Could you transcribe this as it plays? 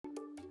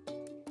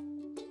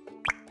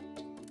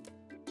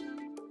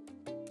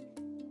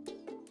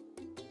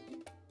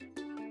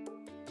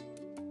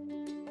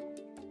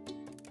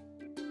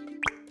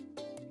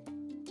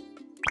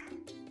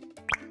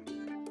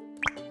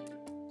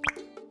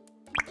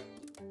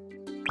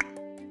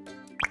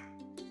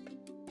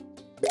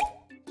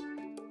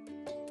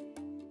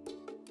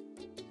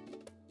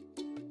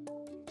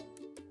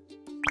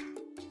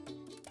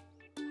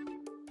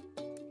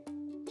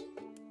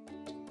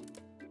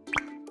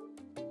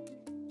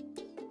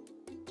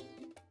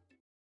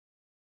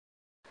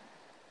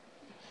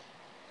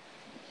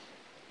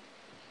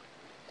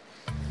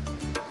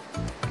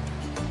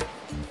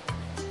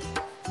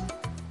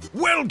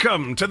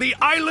Welcome to the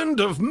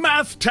island of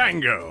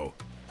MATHTANGO.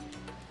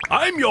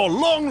 I'm your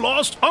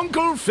long-lost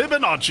Uncle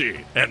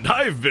Fibonacci, and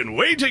I've been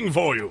waiting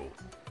for you.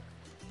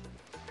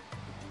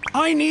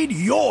 I need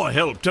your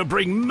help to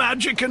bring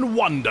magic and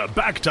wonder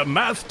back to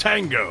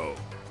MATHTANGO.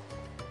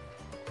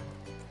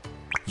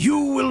 You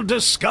will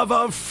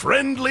discover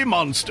friendly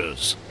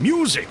monsters,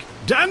 music,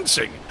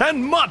 dancing,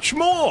 and much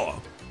more.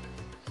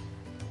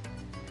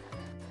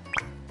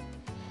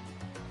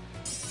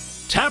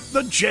 Tap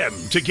the gem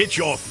to get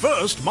your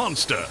first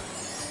monster.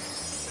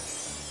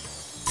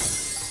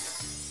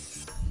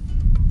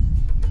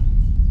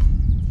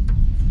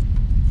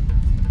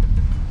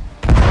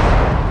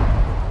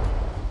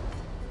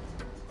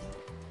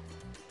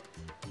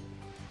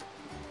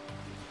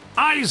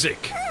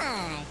 Isaac.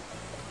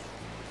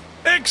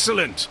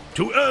 Excellent!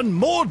 To earn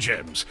more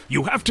gems,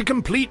 you have to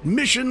complete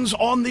missions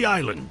on the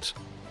island.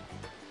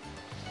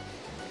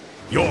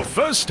 Your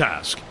first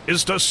task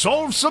is to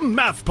solve some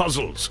math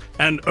puzzles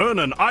and earn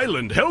an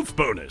island health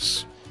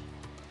bonus.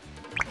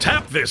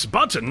 Tap this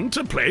button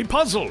to play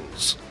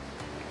puzzles.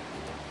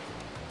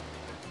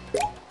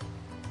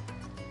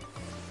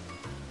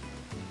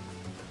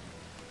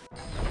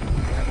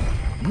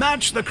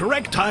 Match the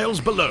correct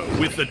tiles below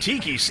with the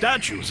tiki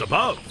statues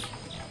above.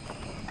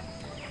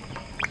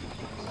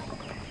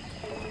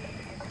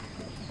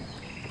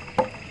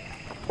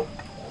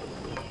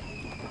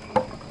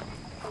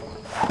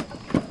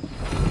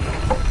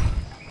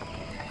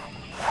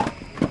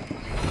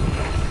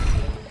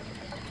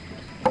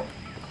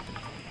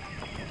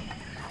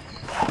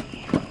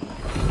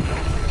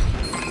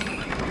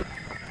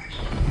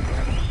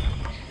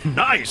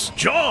 Nice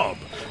job!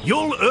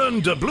 You'll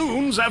earn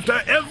doubloons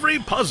after every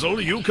puzzle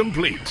you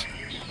complete.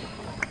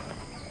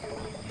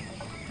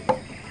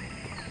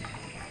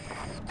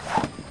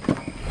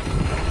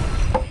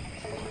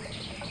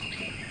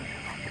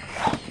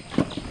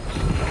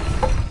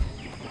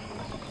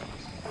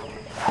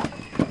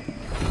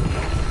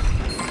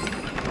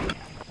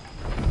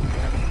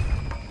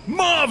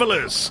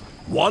 Marvelous!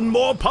 One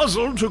more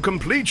puzzle to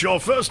complete your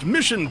first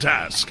mission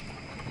task.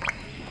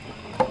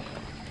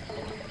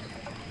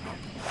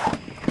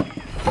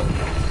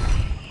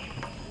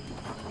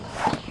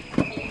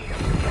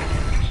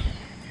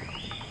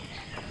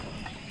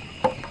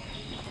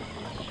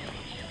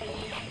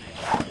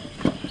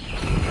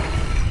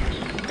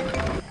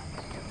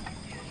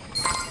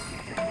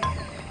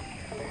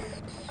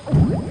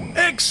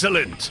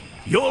 Excellent!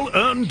 You'll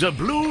earn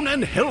doubloon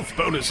and health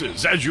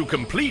bonuses as you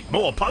complete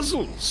more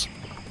puzzles.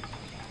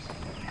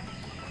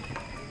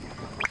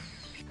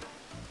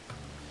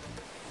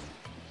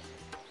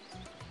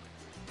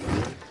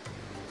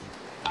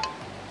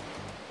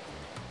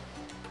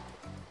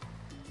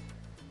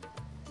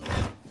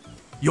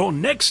 Your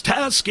next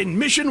task in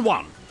Mission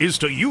 1 is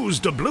to use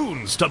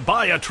doubloons to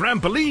buy a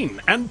trampoline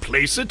and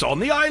place it on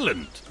the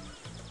island.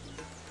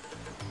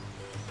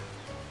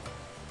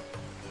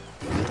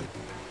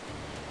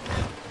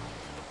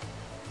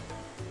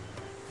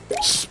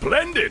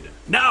 Splendid!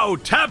 Now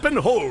tap and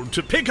hold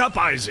to pick up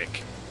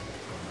Isaac.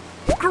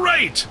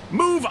 Great!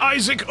 Move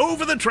Isaac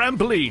over the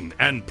trampoline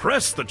and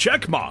press the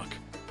check mark.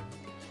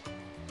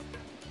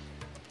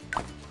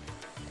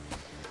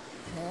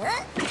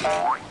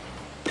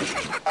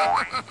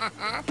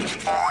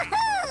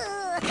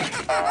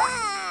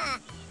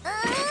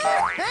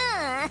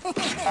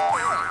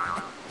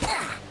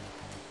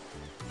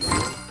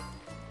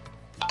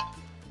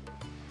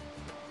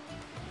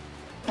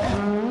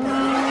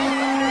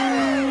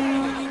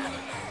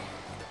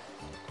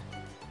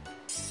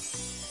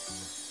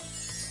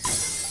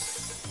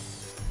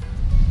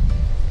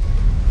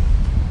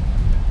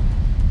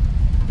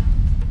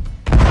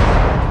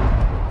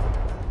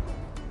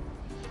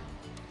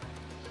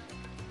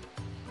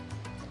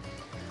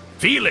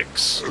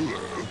 Felix.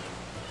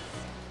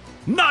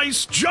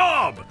 Nice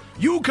job!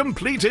 You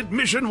completed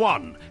Mission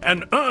 1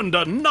 and earned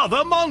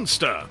another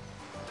monster.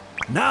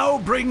 Now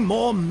bring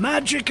more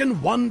magic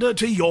and wonder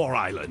to your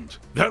island.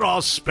 There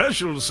are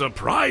special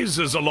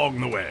surprises along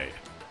the way.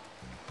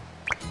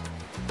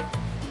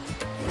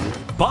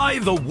 Buy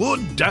the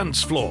wood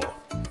dance floor.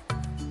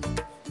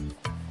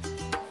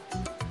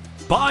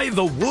 Buy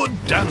the wood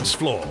dance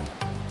floor.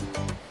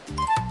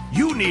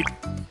 You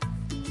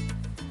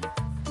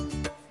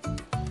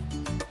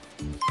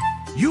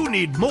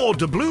need more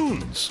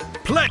doubloons.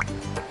 Play.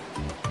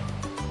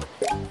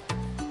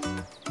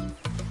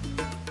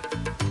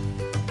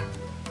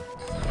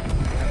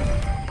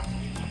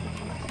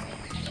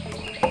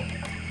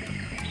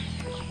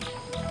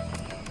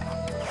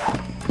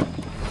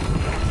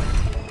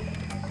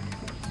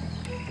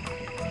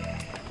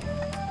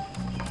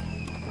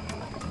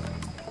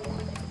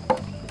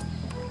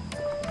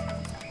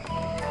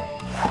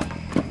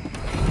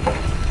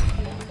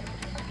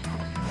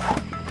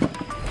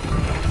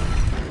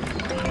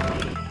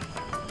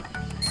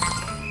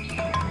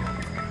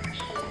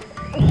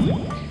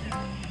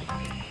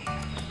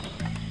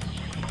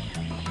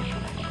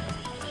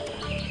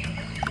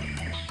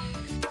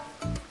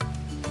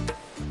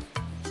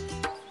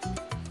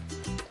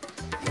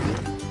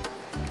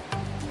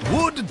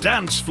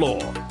 dance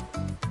floor.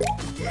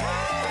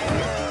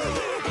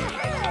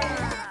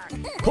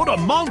 Put a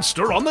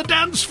monster on the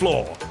dance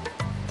floor.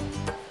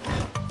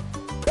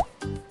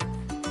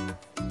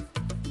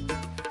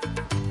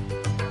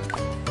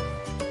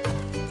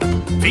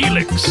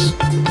 Felix.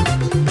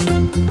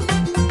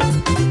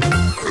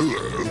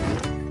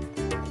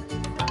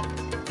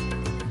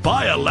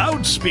 Buy a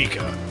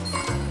loudspeaker.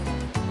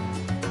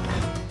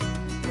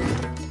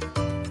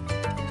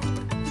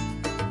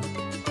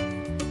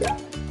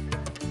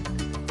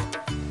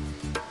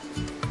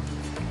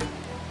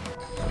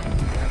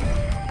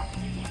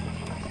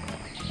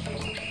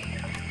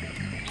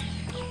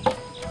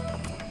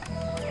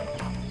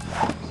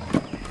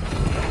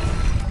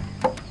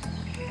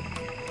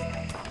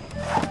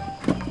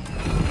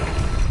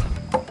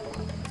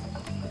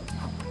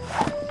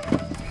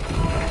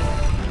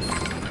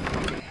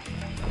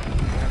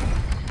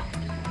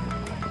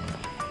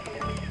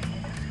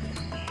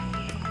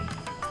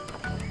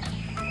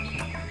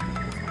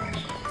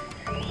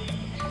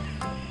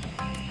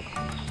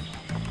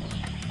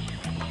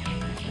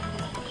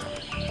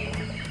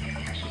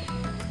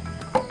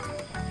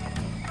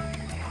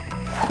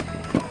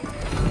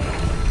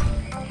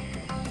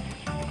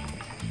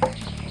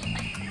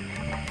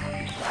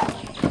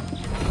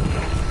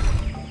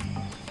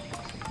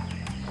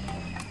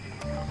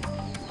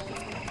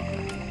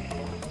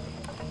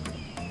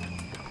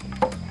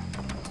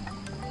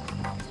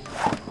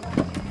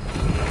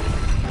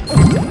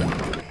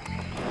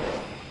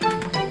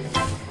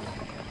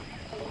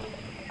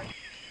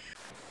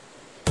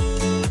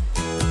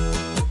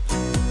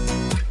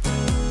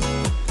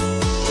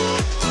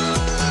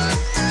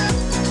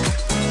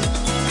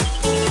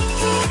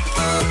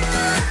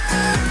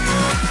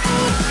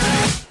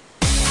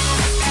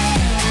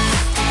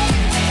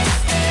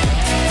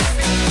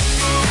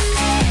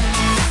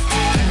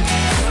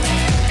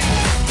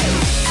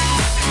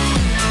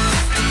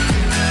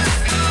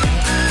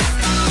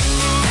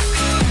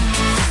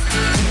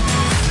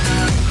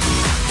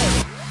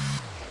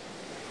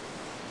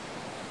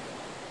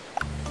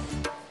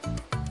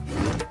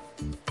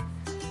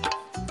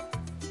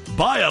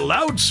 Buy a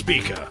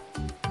loudspeaker.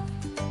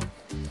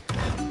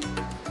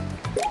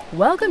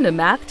 Welcome to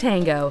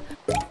MATHTANGO.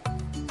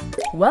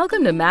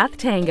 Welcome to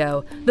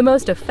MATHTANGO, the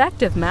most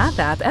effective math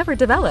app ever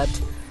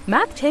developed.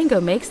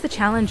 MATHTANGO makes the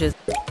challenges.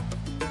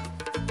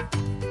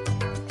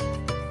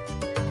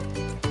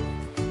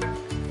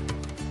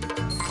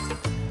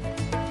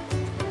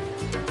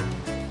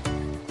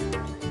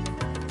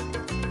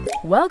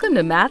 Welcome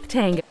to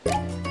MATHTANGO.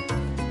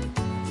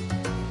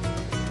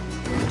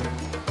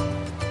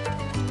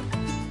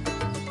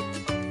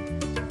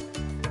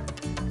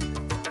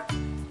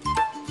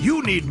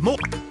 You need more.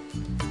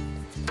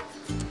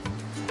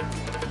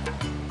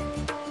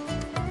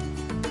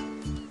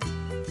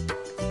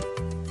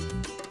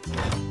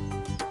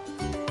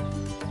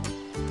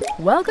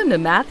 Welcome to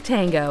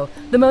MATHTANGO,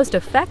 the most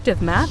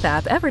effective math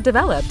app ever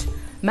developed.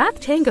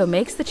 MATHTANGO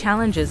makes the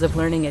challenges of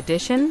learning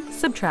addition,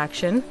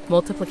 subtraction,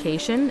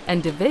 multiplication,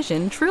 and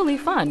division truly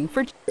fun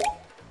for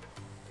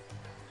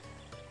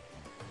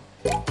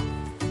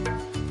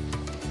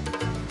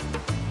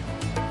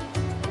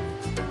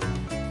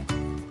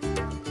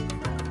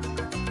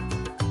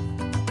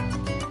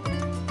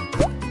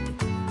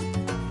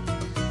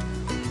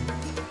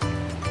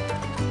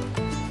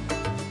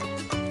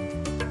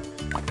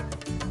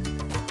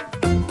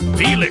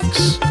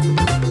Felix.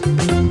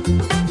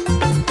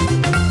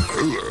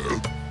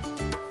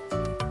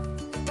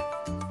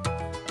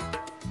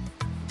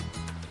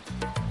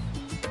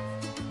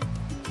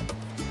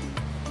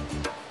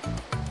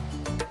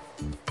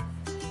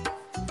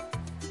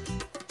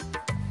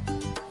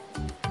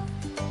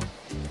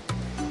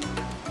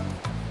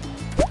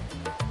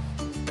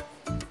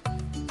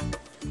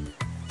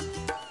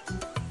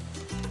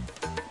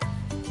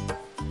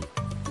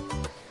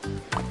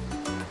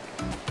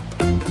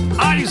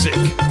 Isaac.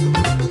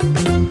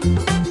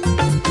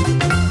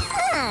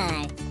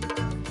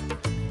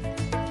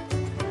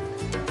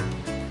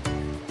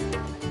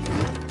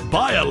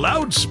 Buy a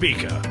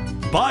loudspeaker.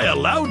 Buy a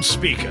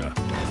loudspeaker.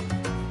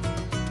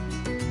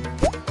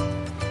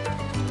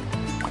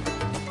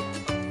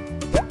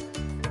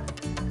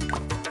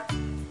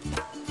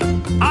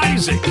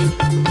 Isaac.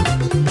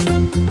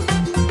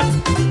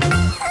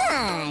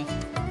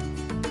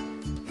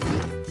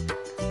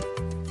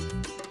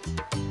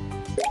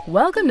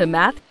 Welcome to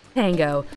MATHTANGO.